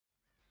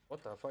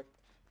What the fuck?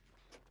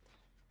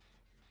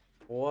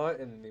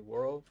 What in the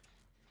world?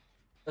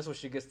 That's when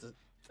she gets the.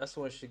 That's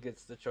when she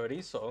gets the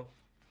chorizo.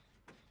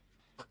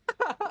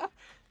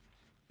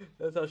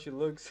 That's how she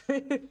looks.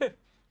 What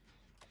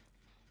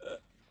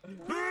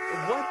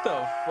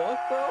the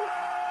fuck, bro?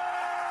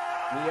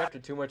 Me after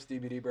too much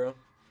DVD, bro.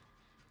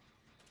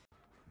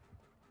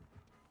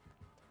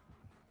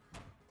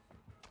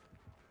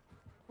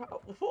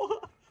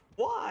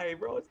 Why,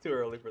 bro? It's too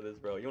early for this,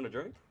 bro. You want a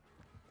drink?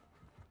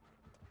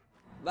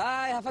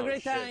 Bye, have a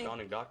great time.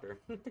 Dawning doctor.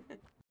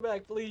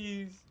 Back,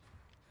 please.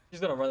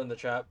 She's gonna run in the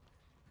trap.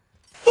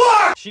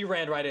 Fuck! She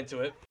ran right into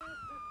it.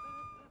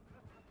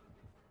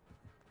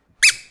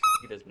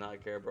 He does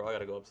not care, bro. I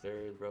gotta go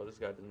upstairs, bro. This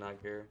guy does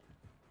not care.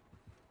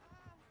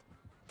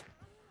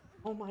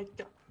 Oh my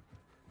god.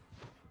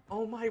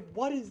 Oh my,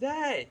 what is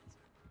that?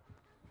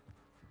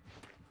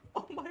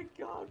 Oh my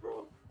god,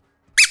 bro.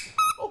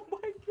 Oh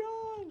my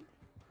god.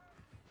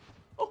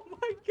 Oh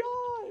my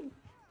god.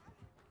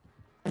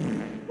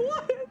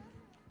 What?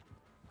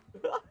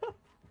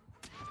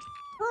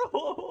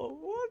 Bro,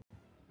 what?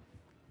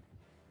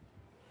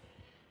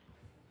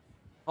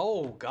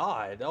 Oh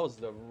god, that was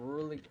the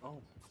really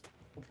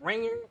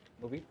ringer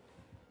movie.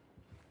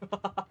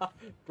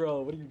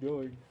 Bro, what are you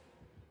doing?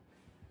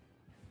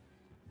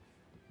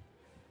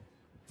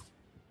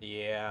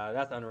 Yeah,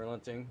 that's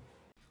unrelenting.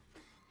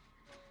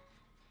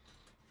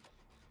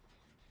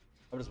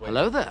 I'm just waiting.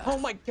 Hello there. Oh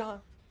my god.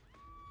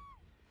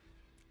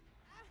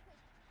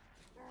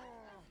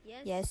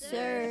 Yes,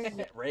 sir.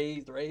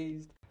 Raised.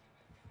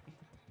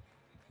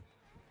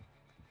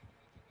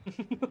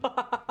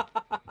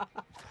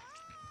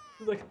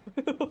 Like,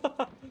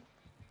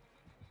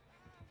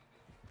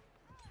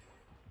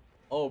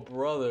 oh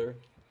brother.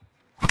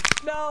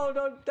 No,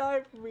 don't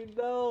die for me,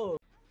 no.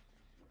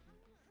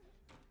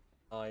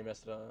 Oh, you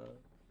messed it up.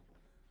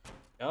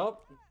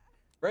 Yup.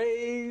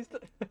 Raised.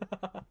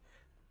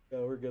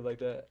 No, we're good like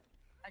that.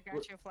 I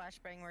got you a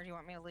flashbang. Where do you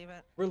want me to leave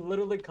it? We're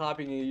literally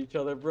copying each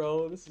other,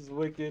 bro. This is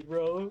wicked,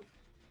 bro.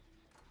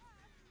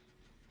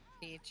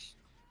 Beach.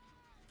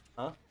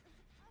 Huh?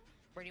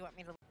 Where do you want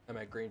me to? I'm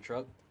at green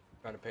truck,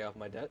 trying to pay off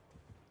my debt.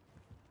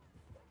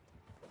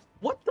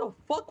 What the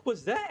fuck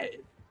was that?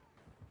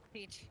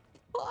 Beach.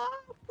 Ah,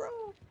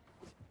 bro.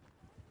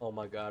 Oh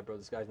my god, bro.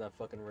 This guy's not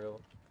fucking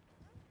real.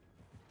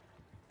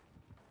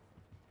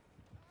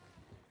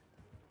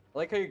 I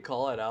like how you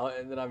call it out,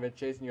 and then I'm in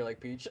chase, and you're like,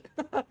 Peach.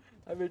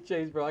 I'm in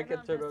chase, bro. I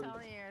can't turn I'm around. just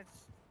telling you,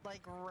 it's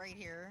like right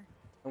here.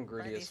 I'm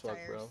greedy as fuck,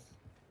 bro.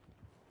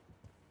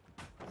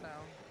 So,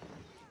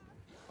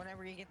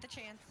 whenever you get the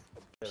chance.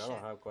 Shit, I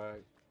don't have quack.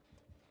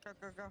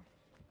 Go.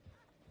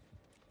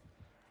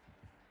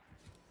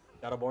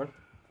 Shadowborn.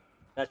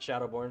 That's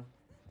Shadowborn.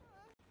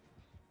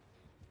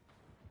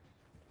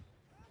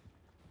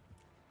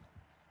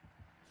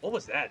 What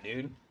was that,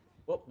 dude?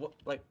 What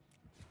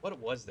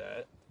was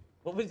that?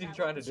 What was he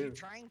trying to do? You're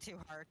trying too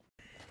hard.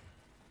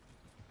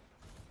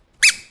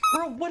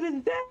 Bro, what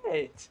is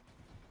that?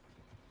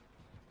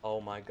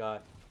 Oh my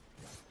god.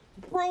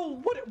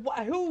 Bro,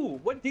 who?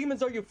 What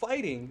demons are you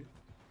fighting?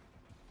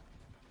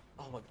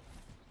 Oh my.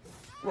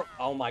 Bro,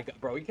 oh my god,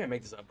 bro, you can't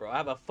make this up, bro. I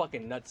have a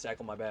fucking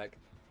nutsack on my back.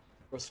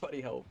 Bro,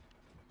 somebody help.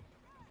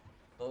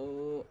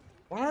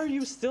 Why are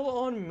you still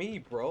on me,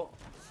 bro?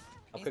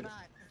 He's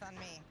not. It's on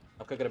me.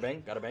 Okay, got a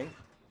bang.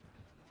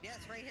 Yeah,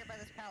 it's right here by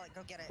this pallet.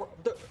 Go get it. Bro,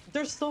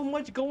 there's so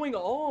much going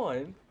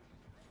on.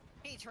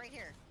 Peach, right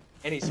here.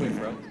 Any sweep,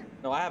 bro.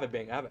 No, I have a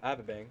bang. I have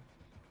a bang.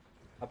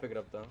 I'll pick it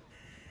up though.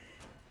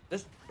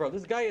 This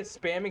guy is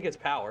spamming his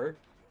power.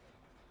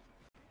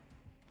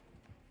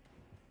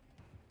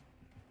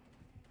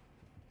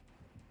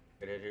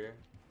 Get it here.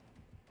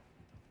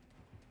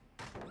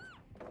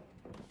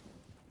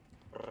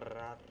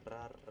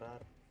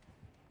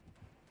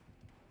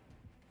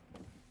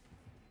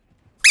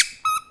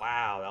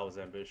 Wow, that was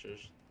ambitious.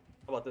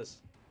 How about this?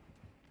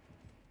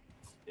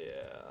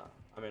 Yeah,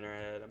 I'm in her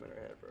head,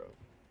 bro.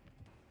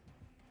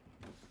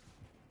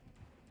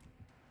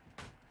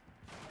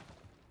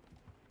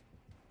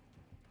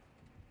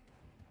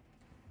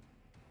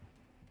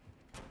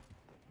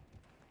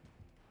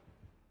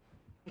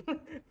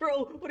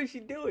 Bro, what is she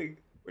doing?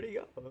 Where'd he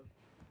go?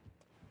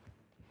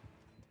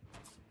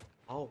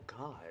 Oh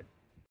god.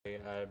 I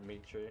have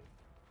meat tree.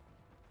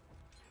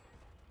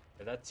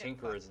 Yeah, that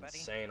tinker is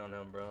insane on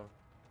him, bro.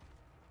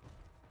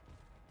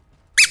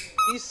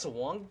 He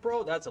swung,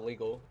 bro? That's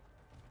illegal.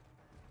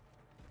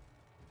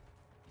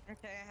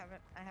 Okay,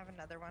 I have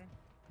another one.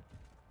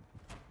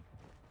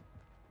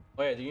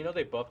 Oh yeah, do you know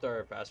they buffed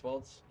our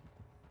fastballs?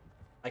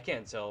 I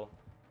can't tell,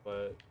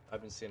 but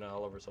I've been seeing it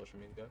all over social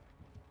media.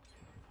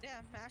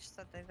 Yeah, Mash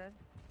said they did.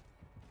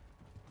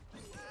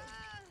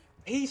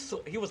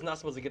 He was not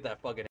supposed to get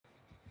that fucking.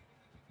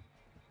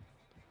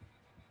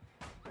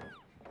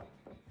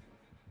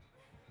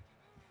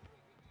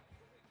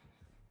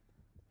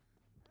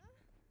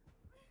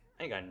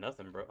 I ain't got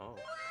nothing, bro. Oh.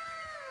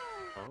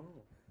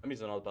 I'm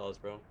using all the ballots,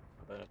 bro.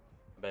 I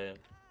bet.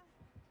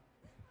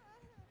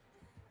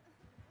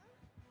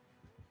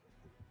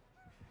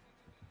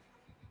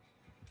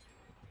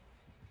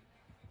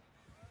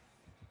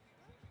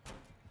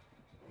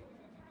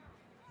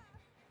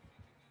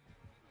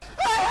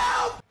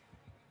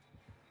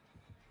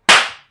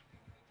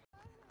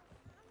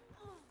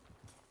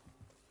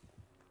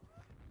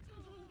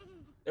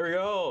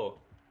 go.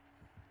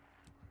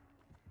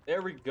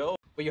 There we go.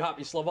 But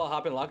you slow ball,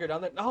 hop in locker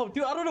down there. No,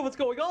 dude, I don't know what's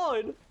going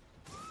on.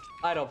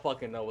 I don't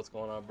fucking know what's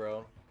going on,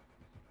 bro.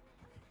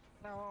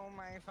 Oh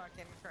my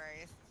fucking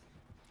Christ.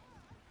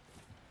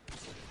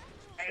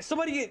 Hey,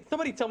 somebody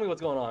tell me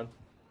what's going on.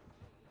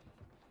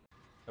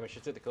 I mean, she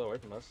took the kill away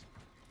from us.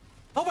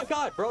 Oh my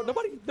god, bro.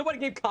 Nobody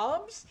gave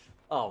comms?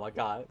 Oh my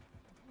god.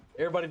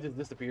 Everybody just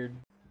disappeared.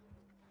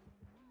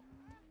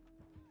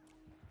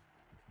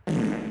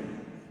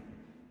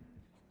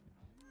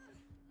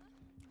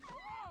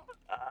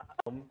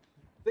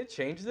 They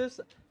changed this?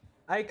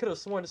 I could have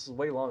sworn this was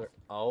way longer.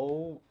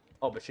 Oh,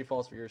 but she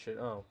falls for your shit.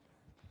 Oh.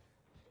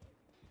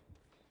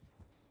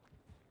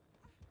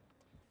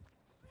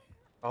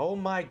 Oh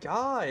my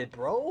god,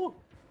 bro.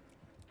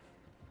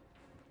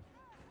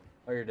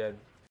 Oh, you're dead.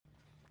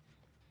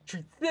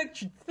 She's thick.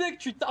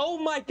 Oh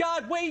my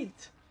god,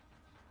 wait.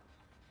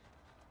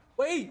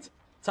 Wait.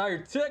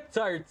 Tired tick.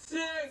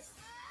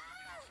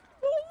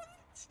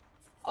 What?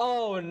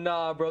 Oh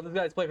nah, bro. This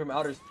guy's playing from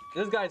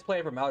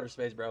outer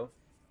space, bro.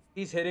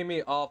 He's hitting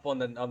me off on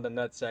the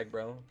nutsack,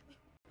 bro.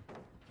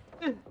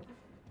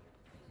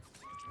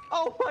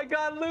 Oh my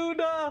god,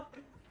 Luna!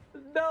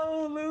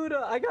 No,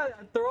 Luna! I got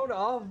thrown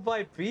off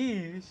by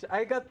B.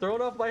 I got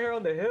thrown off by her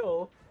on the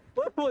hill.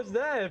 What was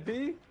that,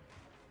 B?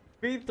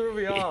 B threw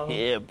me off.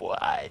 Yeah,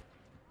 boy.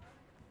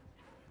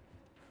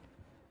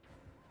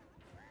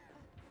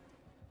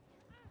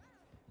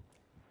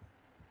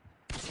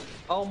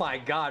 Oh my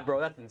god,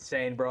 bro. That's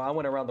insane, bro. I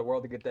went around the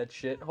world to get that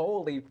shit.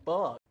 Holy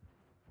fuck.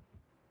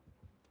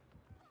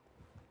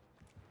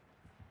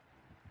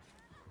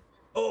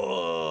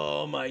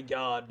 Oh my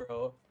god,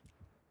 bro.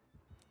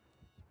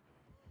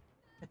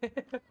 He's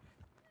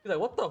like,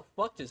 what the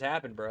fuck just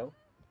happened, bro?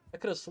 I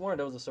could have sworn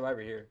there was a survivor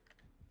here.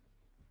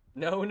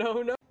 No.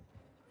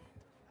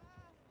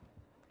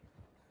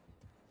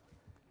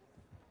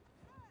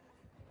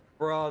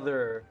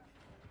 Brother.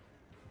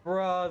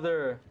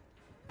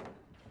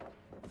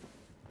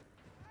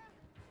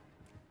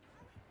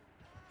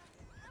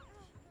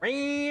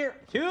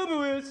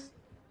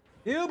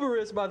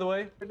 Hubris, by the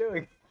way. What are you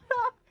doing?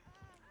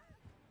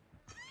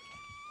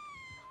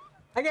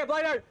 I can't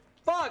blind her.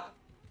 Fuck.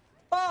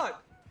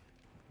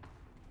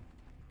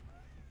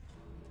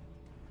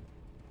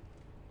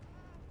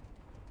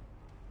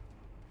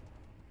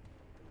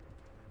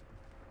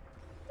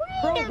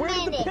 Bro, where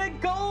did the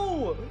pig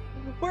go?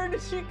 Where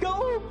did she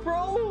go,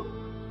 bro?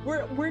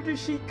 Where did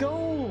she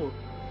go?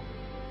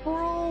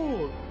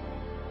 Bro,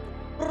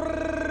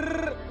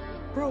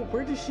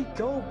 where did she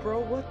go, bro?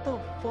 What the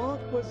fuck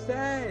was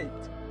that?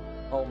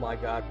 Oh my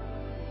god.